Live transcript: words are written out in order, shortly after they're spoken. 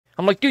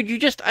I'm like, dude, you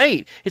just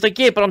ate. He's like,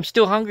 yeah, but I'm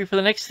still hungry for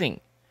the next thing.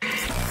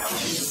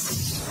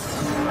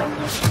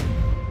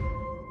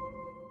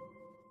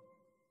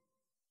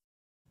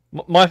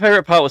 My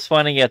favourite part was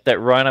finding out that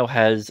Rhino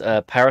has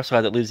a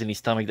parasite that lives in his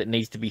stomach that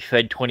needs to be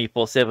fed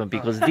 24/7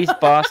 because this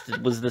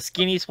bastard was the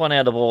skinniest one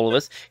out of all of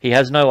us. He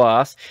has no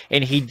ass,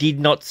 and he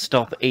did not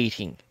stop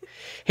eating.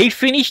 He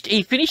finished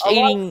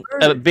eating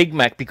a Big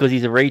Mac because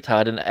he's a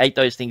retard and ate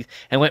those things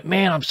and went,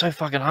 man, I'm so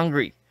fucking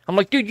hungry. I'm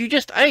like, dude, you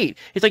just ate.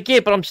 He's like, yeah,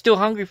 but I'm still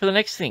hungry for the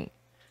next thing.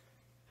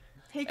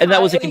 And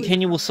that was a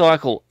continual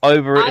cycle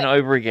over and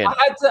over again.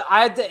 I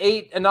had to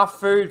eat enough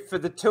food for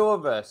the two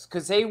of us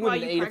because he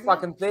wouldn't eat a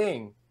fucking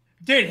thing.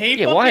 Dude,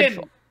 Dude,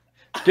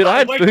 I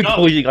had food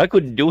poisoning. I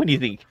couldn't do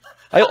anything.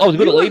 I was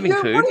good at leaving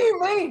food. What do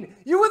you mean?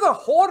 You were the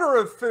hoarder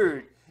of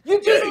food.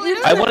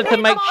 I wanted to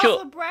make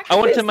sure. I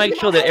wanted to make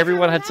sure that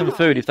everyone had some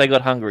food if they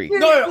got hungry.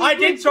 No, I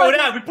did throw it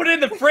out. We put it in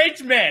the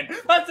fridge, man.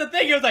 That's the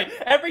thing. It was like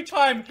every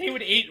time he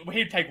would eat,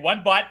 he'd take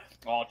one bite.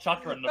 Oh, I'll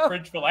chuck her in the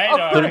fridge for later.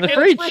 Put it in the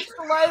fridge.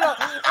 For later,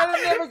 and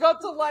it never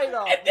got to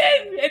later. And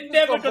then it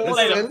never got to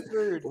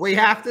later. We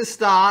have to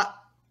start.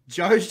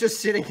 Joe's just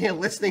sitting here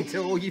listening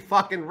to all you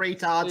fucking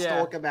retards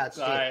talk about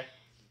shit.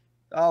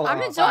 Oh,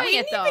 I'm enjoying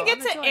it though. I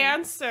didn't get to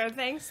answer.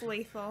 Thanks,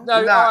 Lethal. No,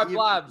 alright,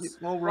 Blabs.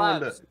 We'll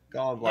ruin it. Go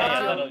on,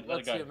 Blabs.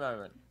 Let's see a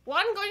moment.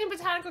 One, going to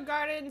botanical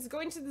gardens,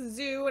 going to the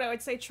zoo, and I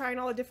would say trying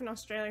all the different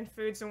Australian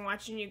foods and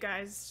watching you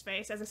guys'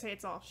 face. As I say,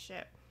 it's all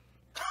shit.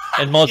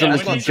 And Mozza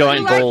with some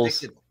giant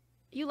balls.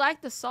 You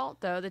like the salt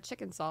though, the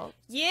chicken salt.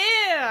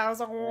 Yeah, I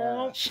was like,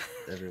 whoa.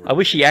 I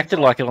wish he acted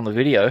like it on the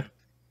video.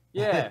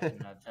 Yeah.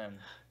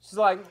 She's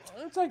like,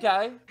 it's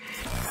okay.